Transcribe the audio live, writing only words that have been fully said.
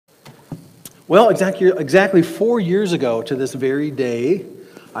Well, exactly 4 years ago to this very day,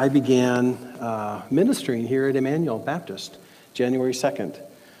 I began ministering here at Emmanuel Baptist, January 2nd,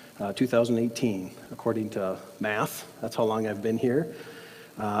 2018, according to math. That's how long I've been here.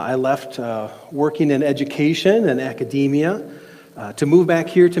 I left working in education and academia to move back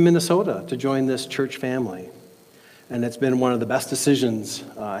here to Minnesota to join this church family. And it's been one of the best decisions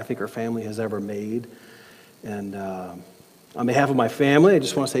I think our family has ever made. And on behalf of my family, I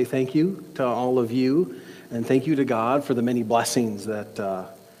just want to say thank you to all of you, and thank you to God for the many blessings that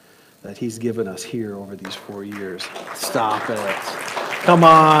He's given us here over these 4 years. Stop it. Come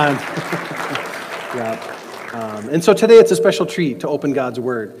on. Yeah. And so today it's a special treat to open God's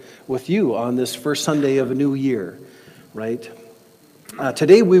Word with you on this first Sunday of a new year, right?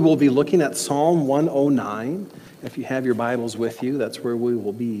 Today we will be looking at Psalm 109. If you have your Bibles with you, that's where we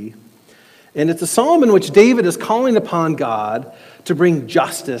will be. And it's a psalm in which David is calling upon God to bring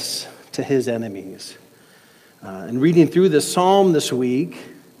justice to his enemies. And reading through this psalm this week,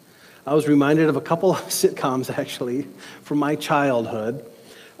 I was reminded of a couple of sitcoms, actually, from my childhood.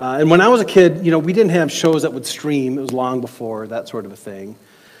 And when I was a kid, we didn't have shows that would stream. It was long before that sort of a thing.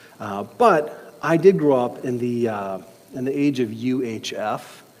 But I did grow up in the age of UHF,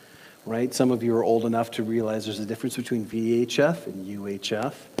 right? Some of you are old enough to realize there's a difference between VHF and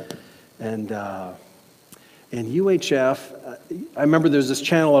UHF. And UHF, I remember there's this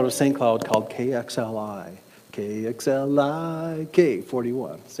channel out of St. Cloud called KXLI,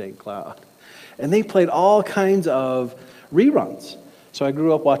 K41, St. Cloud. And they played all kinds of reruns. So I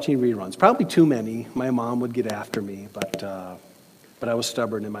grew up watching reruns, probably too many. My mom would get after me, but I was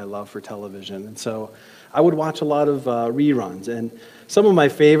stubborn in my love for television. And so I would watch a lot of reruns. And some of my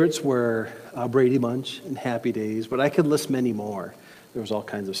favorites were Brady Bunch and Happy Days, but I could list many more. There was all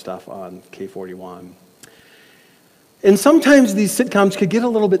kinds of stuff on K41. And sometimes these sitcoms could get a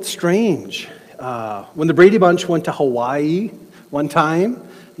little bit strange. When the Brady Bunch went to Hawaii one time,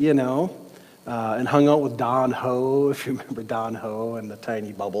 and hung out with Don Ho, if you remember Don Ho and the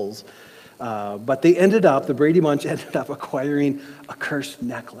Tiny Bubbles. But the Brady Bunch ended up acquiring a cursed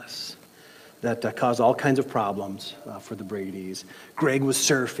necklace that caused all kinds of problems for the Bradys. Greg was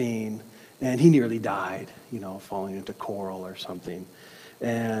surfing, and he nearly died, falling into coral or something.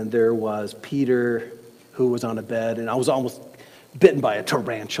 And there was Peter, who was on a bed, and I was almost bitten by a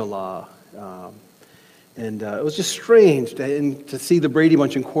tarantula. And it was just strange to see the Brady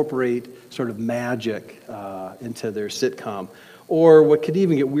Bunch incorporate sort of magic into their sitcom. Or what could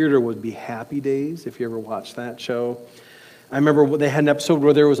even get weirder would be Happy Days, if you ever watched that show. I remember they had an episode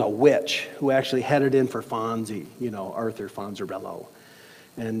where there was a witch who actually headed in for Fonzie, Arthur Fonzarello.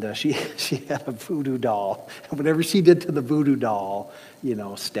 And she had a voodoo doll. And whatever she did to the voodoo doll,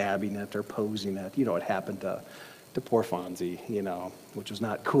 stabbing it or posing it, it happened to poor Fonzie, which was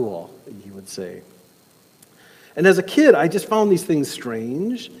not cool, you would say. And as a kid, I just found these things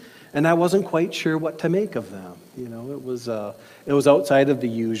strange, and I wasn't quite sure what to make of them. It was outside of the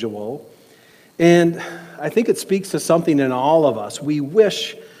usual. And I think it speaks to something in all of us. We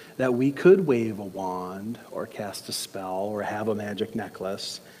wish that we could wave a wand or cast a spell or have a magic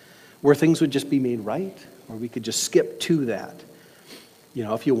necklace where things would just be made right, where we could just skip to that.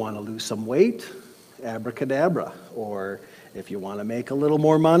 If you want to lose some weight, abracadabra. Or if you want to make a little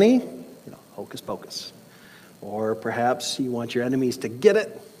more money, hocus pocus. Or perhaps you want your enemies to get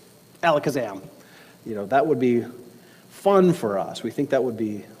it, alakazam. That would be fun for us. We think that would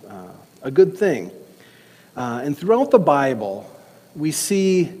be a good thing. And throughout the Bible, we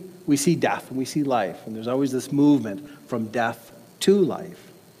see death and we see life. And there's always this movement from death to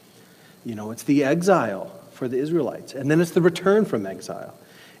life. It's the exile for the Israelites. And then it's the return from exile.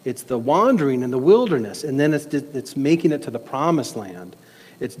 It's the wandering in the wilderness. And then it's making it to the promised land.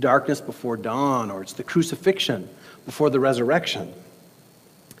 It's darkness before dawn, or it's the crucifixion before the resurrection.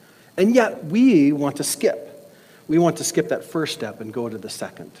 And yet we want to skip. We want to skip that first step and go to the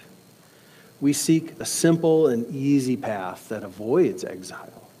second. We seek a simple and easy path that avoids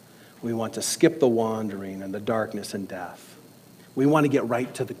exile. We want to skip the wandering and the darkness and death. We want to get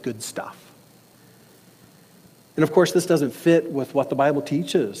right to the good stuff. And of course, this doesn't fit with what the Bible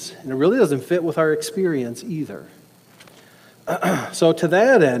teaches, and it really doesn't fit with our experience either. So to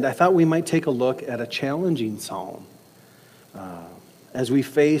that end, I thought we might take a look at a challenging psalm. As we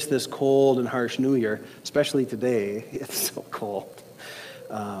face this cold and harsh New Year, especially today, it's so cold.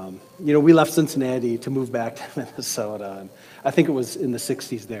 We left Cincinnati to move back to Minnesota, and I think it was in the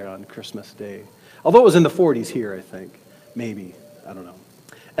 60s there on Christmas Day. Although it was in the 40s here, I think. Maybe. I don't know.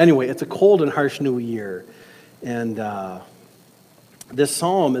 Anyway, it's a cold and harsh New Year, and this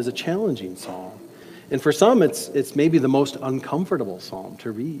psalm is a challenging psalm. And for some, it's maybe the most uncomfortable psalm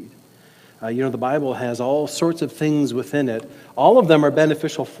to read. The Bible has all sorts of things within it. All of them are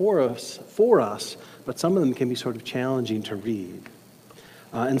beneficial for us, but some of them can be sort of challenging to read.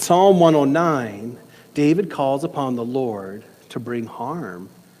 In Psalm 109, David calls upon the Lord to bring harm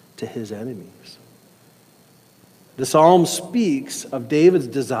to his enemies. The psalm speaks of David's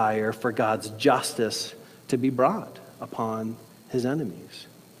desire for God's justice to be brought upon his enemies.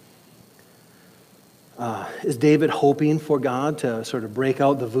 Is David hoping for God to sort of break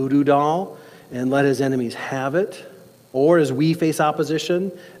out the voodoo doll and let his enemies have it? Or as we face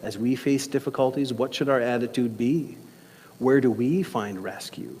opposition, as we face difficulties, what should our attitude be? Where do we find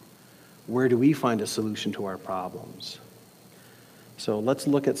rescue? Where do we find a solution to our problems? So let's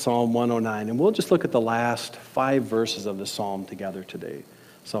look at Psalm 109, and we'll just look at the last 5 verses of the psalm together today.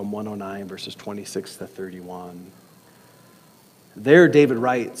 Psalm 109, verses 26 to 31. There David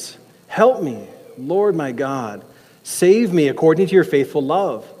writes, "Help me, Lord my God, save me according to your faithful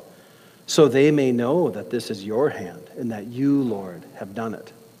love, so they may know that this is your hand and that you, Lord, have done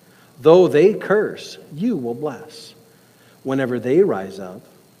it. Though they curse, you will bless. Whenever they rise up,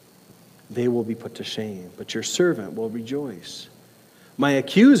 they will be put to shame, but your servant will rejoice. My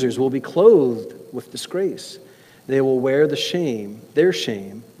accusers will be clothed with disgrace. They will wear their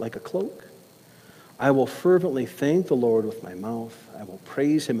shame like a cloak. I will fervently thank the Lord with my mouth. I will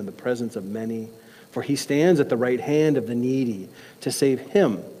praise him in the presence of many, for he stands at the right hand of the needy to save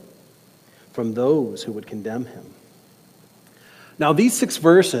him from those who would condemn him." Now, these 6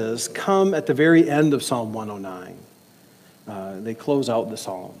 verses come at the very end of Psalm 109. They close out the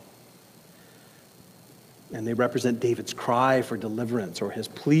psalm. And they represent David's cry for deliverance or his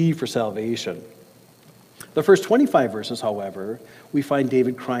plea for salvation. The first 25 verses, however, we find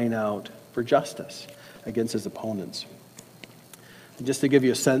David crying out for justice against his opponents. And just to give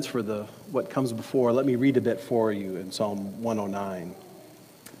you a sense for what comes before, let me read a bit for you in Psalm 109.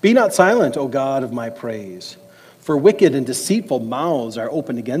 "Be not silent, O God of my praise, for wicked and deceitful mouths are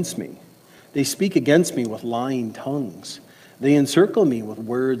opened against me. They speak against me with lying tongues. They encircle me with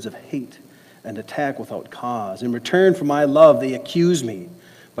words of hate and attack without cause. In return for my love, they accuse me,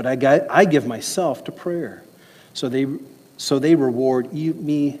 but I give myself to prayer. So they reward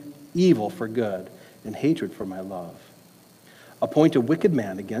me evil for good and hatred for my love. Appoint a wicked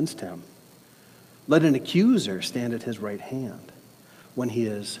man against him. Let an accuser stand at his right hand. When he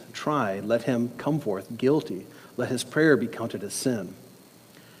is tried, let him come forth guilty. Let his prayer be counted as sin.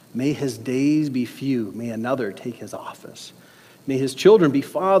 May his days be few. May another take his office. May his children be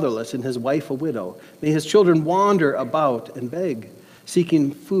fatherless and his wife a widow. May his children wander about and beg,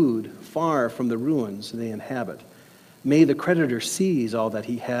 seeking food far from the ruins they inhabit. May the creditor seize all that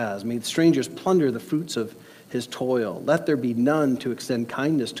he has. May the strangers plunder the fruits of his toil. Let there be none to extend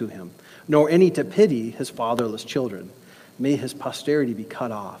kindness to him, nor any to pity his fatherless children. May his posterity be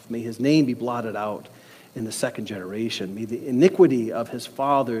cut off. May his name be blotted out in the 2nd generation. May the iniquity of his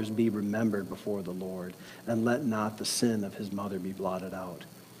fathers be remembered before the Lord, and let not the sin of his mother be blotted out.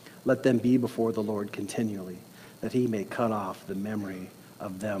 Let them be before the Lord continually, that he may cut off the memory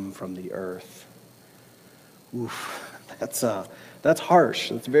of them from the earth." Oof, that's harsh.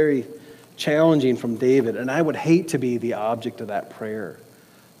 That's very challenging from David, and I would hate to be the object of that prayer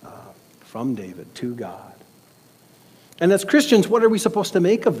from David to God. And as Christians, what are we supposed to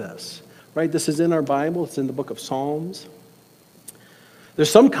make of this? Right, this is in our Bible. It's in the book of Psalms. There's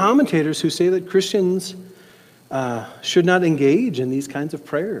some commentators who say that Christians should not engage in these kinds of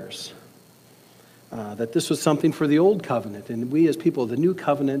prayers. That this was something for the old covenant, and we as people of the new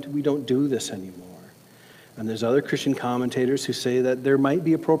covenant, we don't do this anymore. And there's other Christian commentators who say that there might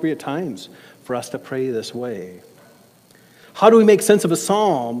be appropriate times for us to pray this way. How do we make sense of a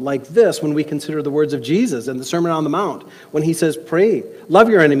psalm like this when we consider the words of Jesus in the Sermon on the Mount, when he says, "Pray, love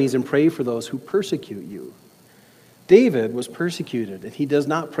your enemies and pray for those who persecute you"? David was persecuted, and he does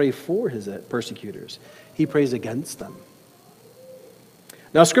not pray for his persecutors. He prays against them.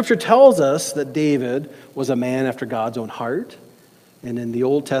 Now, Scripture tells us that David was a man after God's own heart. And in the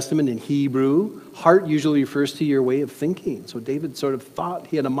Old Testament, in Hebrew, heart usually refers to your way of thinking. So David sort of thought,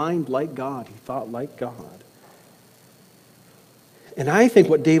 he had a mind like God. He thought like God. And I think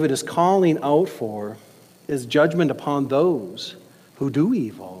what David is calling out for is judgment upon those who do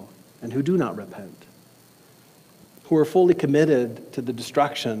evil and who do not repent, who are fully committed to the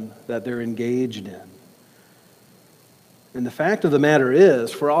destruction that they're engaged in. And the fact of the matter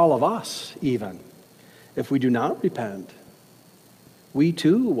is, for all of us even, if we do not repent, we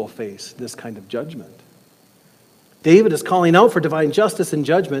too will face this kind of judgment. David is calling out for divine justice and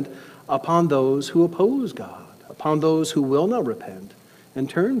judgment upon those who oppose God, upon those who will not repent and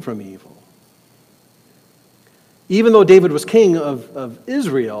turn from evil. Even though David was king of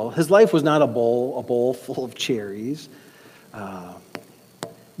Israel, his life was not a bowl full of cherries.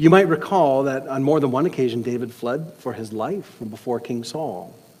 You might recall that on more than one occasion, David fled for his life from before King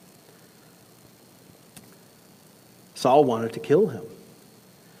Saul. Saul wanted to kill him.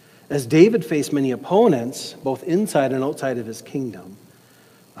 As David faced many opponents, both inside and outside of his kingdom,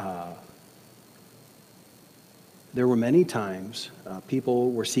 there were many times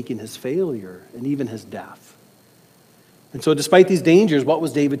people were seeking his failure and even his death. And so despite these dangers, what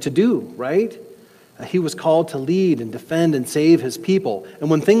was David to do, right? He was called to lead and defend and save his people. And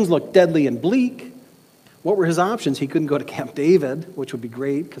when things looked deadly and bleak, what were his options? He couldn't go to Camp David, which would be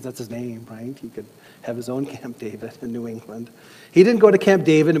great because that's his name, right? He could have his own Camp David in New England. He didn't go to Camp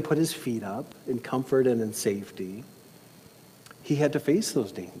David and put his feet up in comfort and in safety. He had to face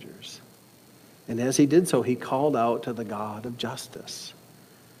those dangers. And as he did so, he called out to the God of justice,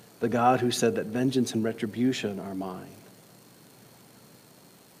 the God who said that vengeance and retribution are mine.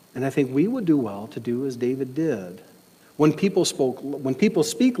 And I think we would do well to do as David did. When people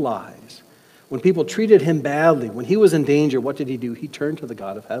speak lies, when people treated him badly, when he was in danger, what did he do? He turned to the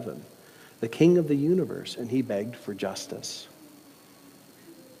God of heaven, the King of the universe, and he begged for justice.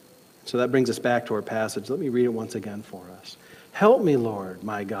 So that brings us back to our passage. Let me read it once again for us. Help me, Lord,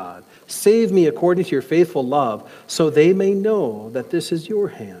 my God. Save me according to your faithful love, so they may know that this is your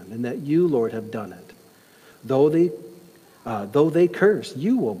hand and that you, Lord, have done it. Though they curse,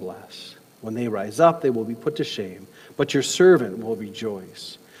 you will bless. When they rise up, they will be put to shame, but your servant will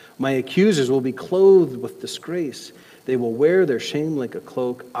rejoice. My accusers will be clothed with disgrace. They will wear their shame like a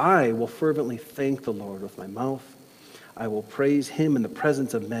cloak. I will fervently thank the Lord with my mouth. I will praise him in the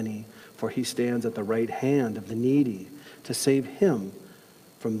presence of many, for he stands at the right hand of the needy to save him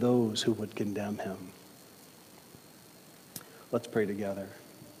from those who would condemn him. Let's pray together.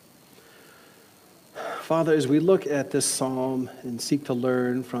 Father, as we look at this psalm and seek to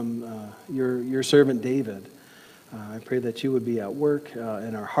learn from your servant David, I pray that you would be at work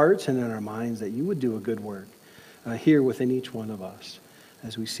in our hearts and in our minds, that you would do a good work here within each one of us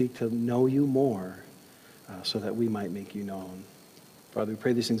as we seek to know you more so that we might make you known. Father, we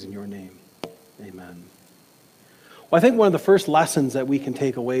pray these things in your name. Amen. Well, I think one of the first lessons that we can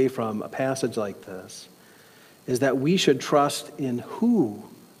take away from a passage like this is that we should trust in who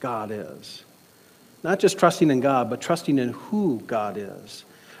God is. Not just trusting in God, but trusting in who God is.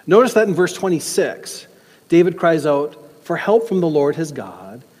 Notice that in verse 26, David cries out for help from the Lord his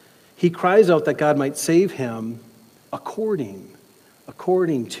God. He cries out that God might save him according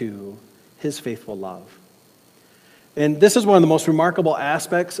to his faithful love. And this is one of the most remarkable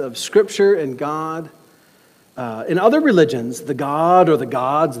aspects of Scripture and God. In other religions, the God or the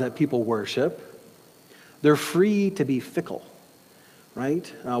gods that people worship, they're free to be fickle,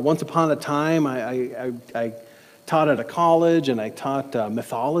 right? Once upon a time, I taught at a college, and I taught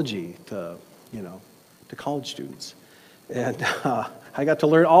mythology to college students. And I got to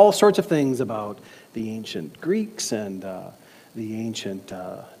learn all sorts of things about the ancient Greeks and the ancient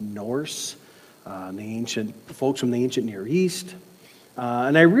Norse, the ancient folks from the ancient Near East.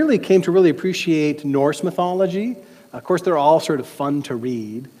 And I really came to really appreciate Norse mythology. Of course, they're all sort of fun to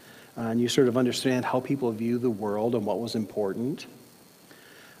read, and you sort of understand how people view the world and what was important.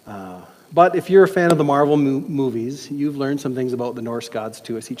 But if you're a fan of the Marvel movies, you've learned some things about the Norse gods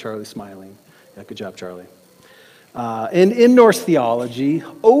too. I see Charlie smiling. Yeah, good job, Charlie. And in Norse theology,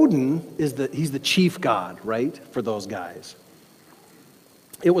 Odin he's the chief god, right, for those guys.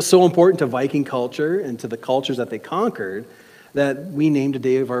 It was so important to Viking culture and to the cultures that they conquered that we named a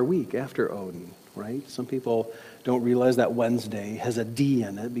day of our week after Odin, right? Some people don't realize that Wednesday has a D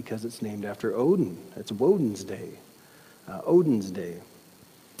in it because it's named after Odin. It's Woden's Day, Odin's Day.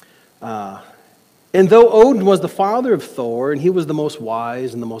 And though Odin was the father of Thor, and he was the most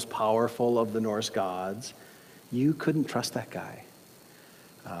wise and the most powerful of the Norse gods, you couldn't trust that guy.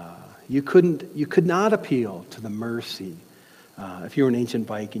 You could not appeal to the mercy. If you were an ancient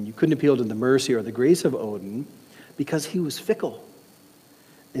Viking, you couldn't appeal to the mercy or the grace of Odin because he was fickle.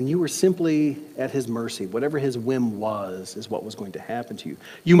 And you were simply at his mercy. Whatever his whim was is what was going to happen to you.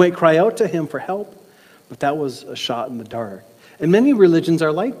 You might cry out to him for help, but that was a shot in the dark. And many religions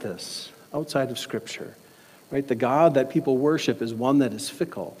are like this outside of Scripture, right? The God that people worship is one that is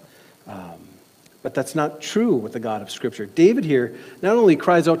fickle. But that's not true with the God of Scripture. David here not only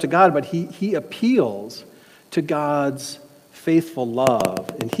cries out to God, but he appeals to God's faithful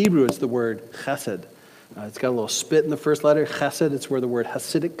love. In Hebrew, it's the word chesed. It's got a little spit in the first letter. Chesed, it's where the word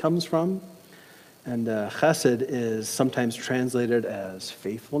Hasidic comes from. And chesed is sometimes translated as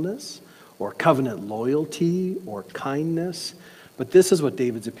faithfulness or covenant loyalty or kindness. But this is what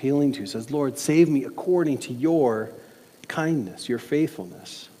David's appealing to. He says, Lord, save me according to your kindness, your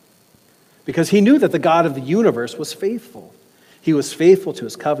faithfulness. Because he knew that the God of the universe was faithful. He was faithful to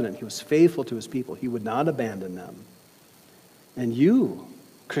his covenant. He was faithful to his people. He would not abandon them. And you,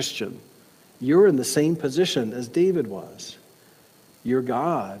 Christian, you're in the same position as David was. Your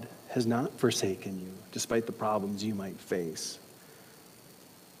God has not forsaken you, despite the problems you might face.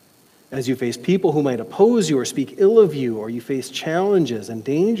 As you face people who might oppose you or speak ill of you, or you face challenges and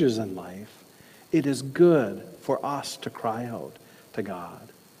dangers in life, it is good for us to cry out to God,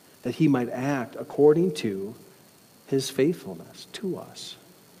 that he might act according to his faithfulness to us.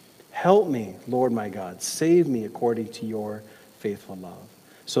 Help me, Lord my God, save me according to your faithful love,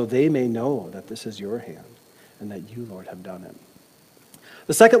 so they may know that this is your hand and that you, Lord, have done it.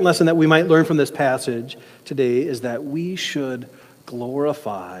 The second lesson that we might learn from this passage today is that we should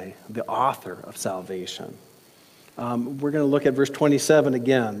glorify the author of salvation. We're going to look at verse 27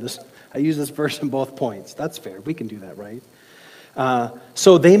 again. I use this verse in both points. That's fair. We can do that, right?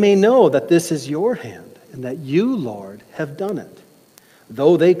 So they may know that this is your hand and that you, Lord, have done it.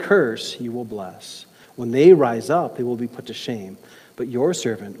 Though they curse, you will bless. When they rise up, they will be put to shame, but your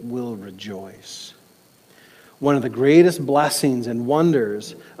servant will rejoice. One of the greatest blessings and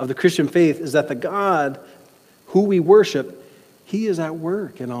wonders of the Christian faith is that the God who we worship, he is at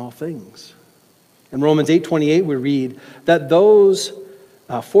work in all things. In Romans 8:28, we read that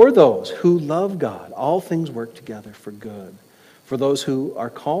for those who love God, all things work together for good. For those who are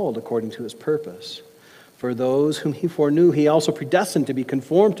called according to his purpose. For those whom he foreknew, he also predestined to be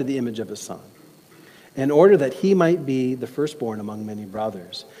conformed to the image of his Son, in order that he might be the firstborn among many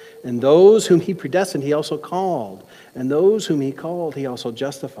brothers. And those whom he predestined, he also called. And those whom he called, he also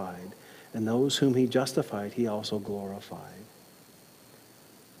justified. And those whom he justified, he also glorified.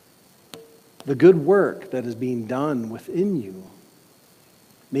 The good work that is being done within you,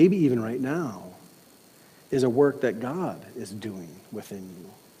 maybe even right now, is a work that God is doing within you.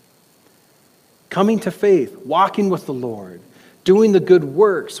 Coming to faith, walking with the Lord, doing the good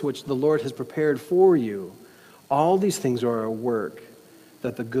works which the Lord has prepared for you, all these things are a work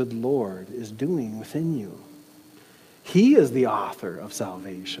that the good Lord is doing within you. He is the author of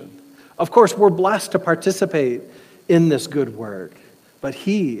salvation. Of course, we're blessed to participate in this good work, but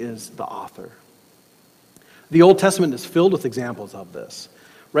he is the author. The Old Testament is filled with examples of this.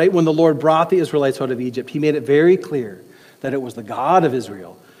 Right? When the Lord brought the Israelites out of Egypt, he made it very clear that it was the God of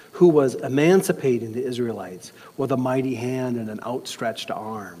Israel who was emancipating the Israelites with a mighty hand and an outstretched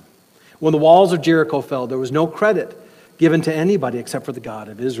arm. When the walls of Jericho fell, there was no credit given to anybody except for the God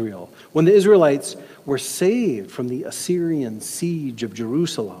of Israel. When the Israelites were saved from the Assyrian siege of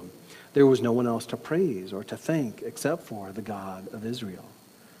Jerusalem, there was no one else to praise or to thank except for the God of Israel.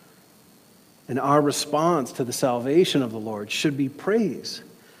 And our response to the salvation of the Lord should be praise.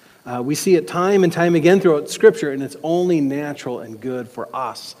 We see it time and time again throughout Scripture, and it's only natural and good for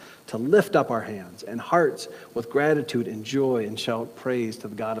us to lift up our hands and hearts with gratitude and joy and shout praise to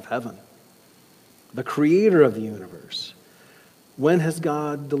the God of heaven, the creator of the universe. When has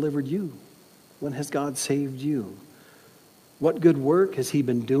God delivered you? When has God saved you? What good work has he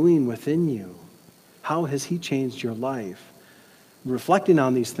been doing within you? How has he changed your life? Reflecting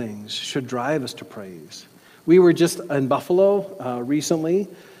on these things should drive us to praise. We were just in Buffalo recently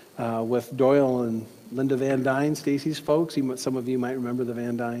with Doyle and Linda Van Dyne, Stacy's folks. Some of you might remember the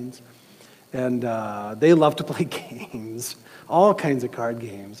Van Dynes. And they love to play games, all kinds of card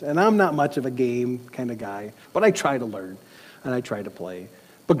games. And I'm not much of a game kind of guy, but I try to learn and I try to play,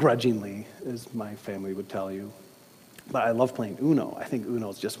 begrudgingly, as my family would tell you. But I love playing Uno. I think Uno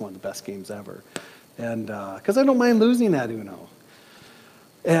is just one of the best games ever. And because I don't mind losing at Uno.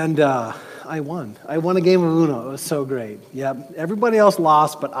 And I won. I won a game of Uno. It was so great. Yeah, everybody else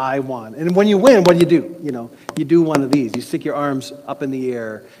lost, but I won. And when you win, what do? You do one of these. You stick your arms up in the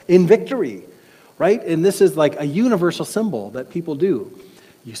air in victory, right? And this is like a universal symbol that people do.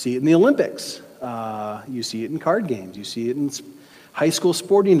 You see it in the Olympics. You see it in card games. You see it in high school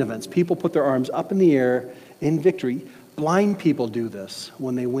sporting events. People put their arms up in the air in victory. Blind people do this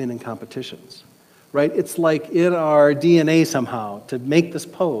when they win in competitions. Right? It's like in our DNA somehow to make this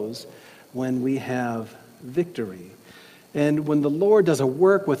pose when we have victory. And when the Lord does a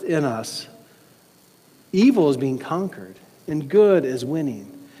work within us, evil is being conquered and good is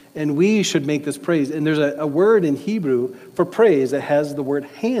winning. And we should make this praise. And there's a word in Hebrew for praise that has the word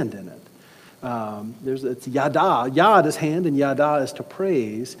hand in it. It's yada. Yad is hand and yada is to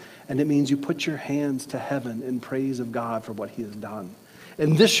praise. And it means you put your hands to heaven in praise of God for what he has done.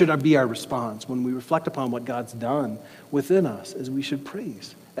 And this should be our response when we reflect upon what God's done within us, as we should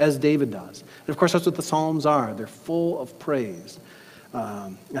praise, as David does. And of course, that's what the Psalms are. They're full of praise.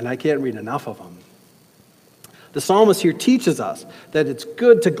 And I can't read enough of them. The psalmist here teaches us that it's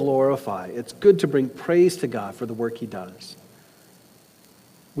good to glorify. It's good to bring praise to God for the work he does.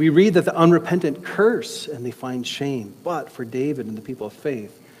 We read that the unrepentant curse and they find shame. But for David and the people of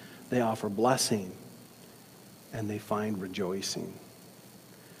faith, they offer blessing and they find rejoicing.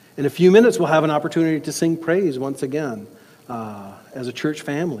 In a few minutes, we'll have an opportunity to sing praise once again as a church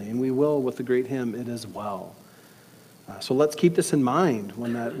family, and we will with the great hymn, It Is Well. So let's keep this in mind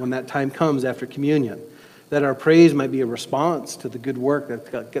when that time comes after communion, that our praise might be a response to the good work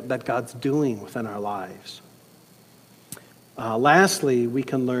that God's doing within our lives. Lastly, we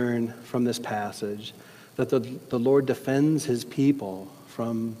can learn from this passage that the Lord defends his people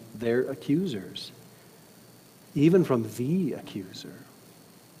from their accusers, even from the accuser.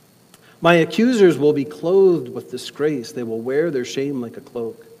 My accusers will be clothed with disgrace. They will wear their shame like a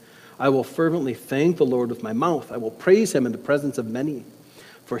cloak. I will fervently thank the Lord with my mouth. I will praise him in the presence of many,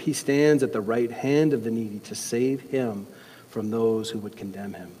 for he stands at the right hand of the needy to save him from those who would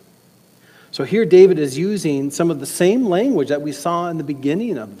condemn him. So here David is using some of the same language that we saw in the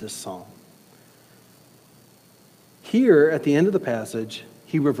beginning of this psalm. Here, at the end of the passage,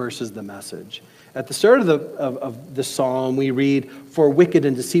 he reverses the message. At the start of the psalm, we read, "For wicked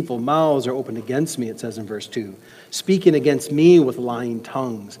and deceitful mouths are opened against me," it says in verse 2. "Speaking against me with lying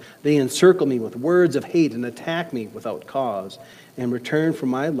tongues. They encircle me with words of hate and attack me without cause. In return for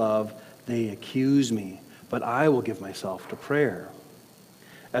my love, they accuse me, but I will give myself to prayer."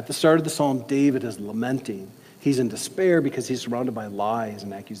 At the start of the psalm, David is lamenting. He's in despair because he's surrounded by lies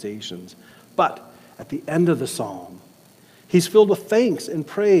and accusations. But at the end of the psalm, he's filled with thanks and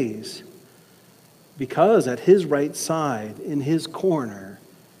praise, because at his right side, in his corner,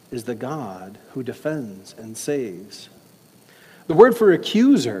 is the God who defends and saves. The word for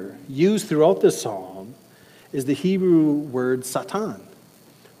accuser used throughout this psalm is the Hebrew word Satan,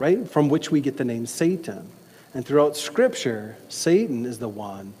 right? From which we get the name Satan. And throughout Scripture, Satan is the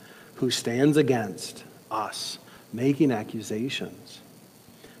one who stands against us, making accusations,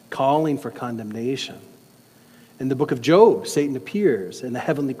 calling for condemnation. In the book of Job, Satan appears in the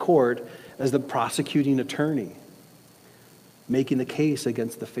heavenly court as the prosecuting attorney, making the case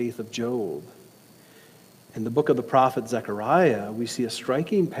against the faith of Job. In the book of the prophet Zechariah, we see a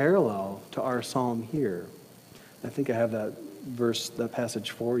striking parallel to our psalm here. I think I have that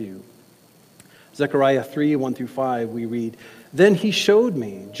passage for you. Zechariah 3, 1 through 5, we read, "Then he showed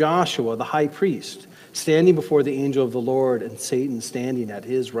me Joshua the high priest, standing before the angel of the Lord, and Satan standing at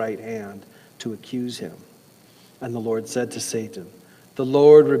his right hand to accuse him. And the Lord said to Satan, 'The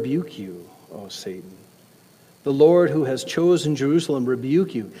Lord rebuke you, O Satan. The Lord who has chosen Jerusalem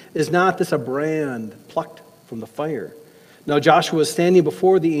rebuke you. Is not this a brand plucked from the fire?' Now Joshua was standing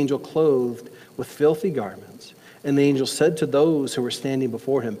before the angel clothed with filthy garments. And the angel said to those who were standing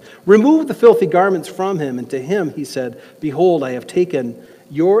before him, 'Remove the filthy garments from him.' And to him he said, 'Behold, I have taken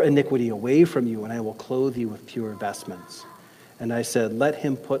your iniquity away from you, and I will clothe you with pure vestments.' And I said, 'Let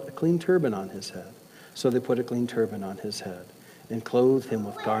him put a clean turban on his head.' So they put a clean turban on his head and clothed him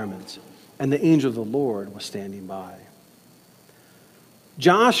with garments. And the angel of the Lord was standing by."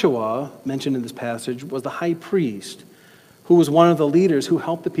 Joshua, mentioned in this passage, was the high priest who was one of the leaders who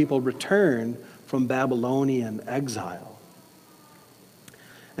helped the people return from Babylonian exile.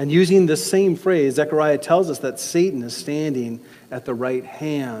 And using this same phrase, Zechariah tells us that Satan is standing at the right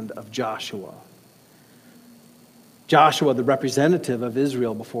hand of Joshua. Joshua, the representative of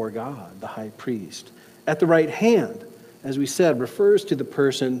Israel before God, the high priest. At the right hand, as we said, refers to the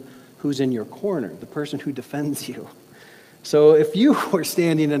person who's in your corner, the person who defends you. So if you were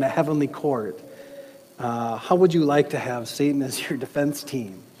standing in a heavenly court, how would you like to have Satan as your defense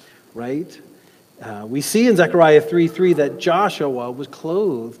team, right? We see in Zechariah 3:3 that Joshua was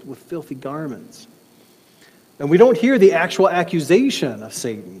clothed with filthy garments. And we don't hear the actual accusation of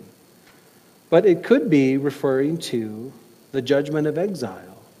Satan, but it could be referring to the judgment of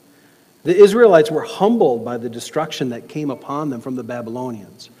exile. The Israelites were humbled by the destruction that came upon them from the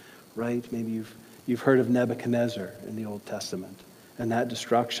Babylonians, right? Maybe you've heard of Nebuchadnezzar in the Old Testament and that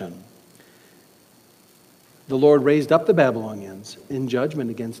destruction. The Lord raised up the Babylonians in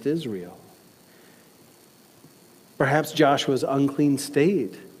judgment against Israel. Perhaps Joshua's unclean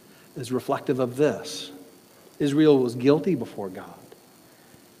state is reflective of this. Israel was guilty before God.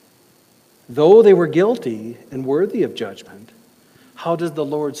 Though they were guilty and worthy of judgment, how does the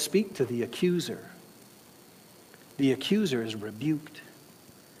Lord speak to the accuser? The accuser is rebuked.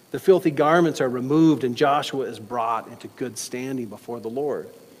 The filthy garments are removed, and Joshua is brought into good standing before the Lord.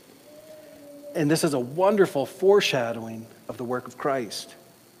 And this is a wonderful foreshadowing of the work of Christ.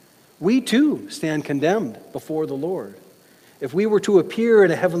 We too stand condemned before the Lord. If we were to appear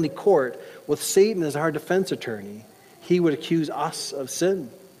in a heavenly court with Satan as our defense attorney, he would accuse us of sin.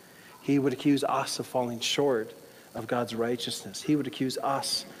 He would accuse us of falling short of God's righteousness. He would accuse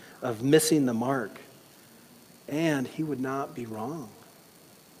us of missing the mark. And he would not be wrong.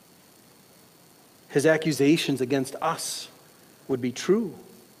 His accusations against us would be true.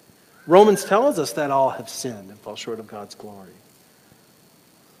 Romans tells us that all have sinned and fall short of God's glory.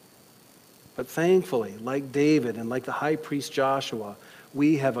 But thankfully, like David and like the high priest Joshua,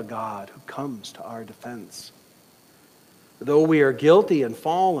 we have a God who comes to our defense. Though we are guilty and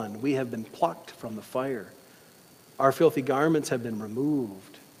fallen, we have been plucked from the fire. Our filthy garments have been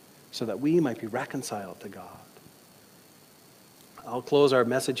removed so that we might be reconciled to God. I'll close our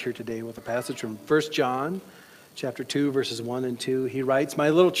message here today with a passage from 1 John chapter 2, verses 1 and 2. He writes, "My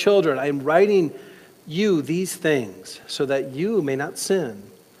little children, I am writing you these things so that you may not sin.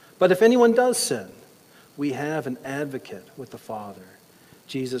 But if anyone does sin, we have an advocate with the Father,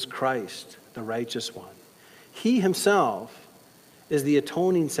 Jesus Christ, the righteous one. He himself is the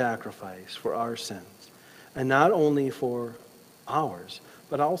atoning sacrifice for our sins, and not only for ours,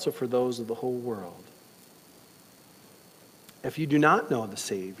 but also for those of the whole world. If you do not know the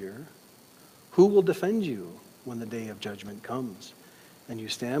Savior, who will defend you when the day of judgment comes and you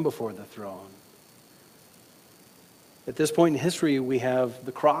stand before the throne?" At this point in history, we have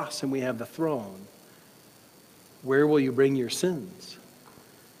the cross and we have the throne. Where will you bring your sins?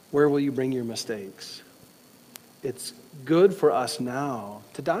 Where will you bring your mistakes? It's good for us now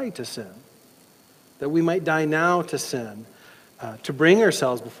to die to sin, that we might die now to sin, to bring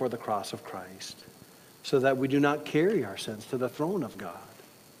ourselves before the cross of Christ, so that we do not carry our sins to the throne of God.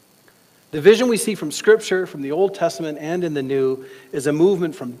 The vision we see from Scripture, from the Old Testament and in the New, is a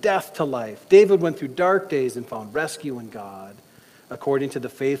movement from death to life. David went through dark days and found rescue in God, according to the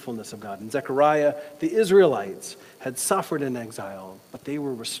faithfulness of God. In Zechariah, the Israelites had suffered in exile, but they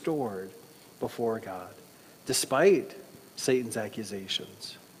were restored before God, despite Satan's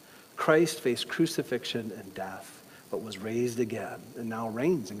accusations. Christ faced crucifixion and death, but was raised again, and now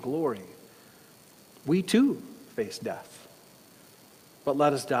reigns in glory. We too face death. But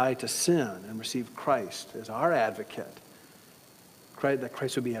let us die to sin and receive Christ as our advocate. That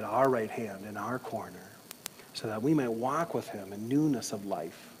Christ would be at our right hand, in our corner, so that we might walk with him in newness of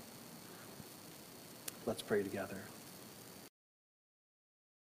life. Let's pray together.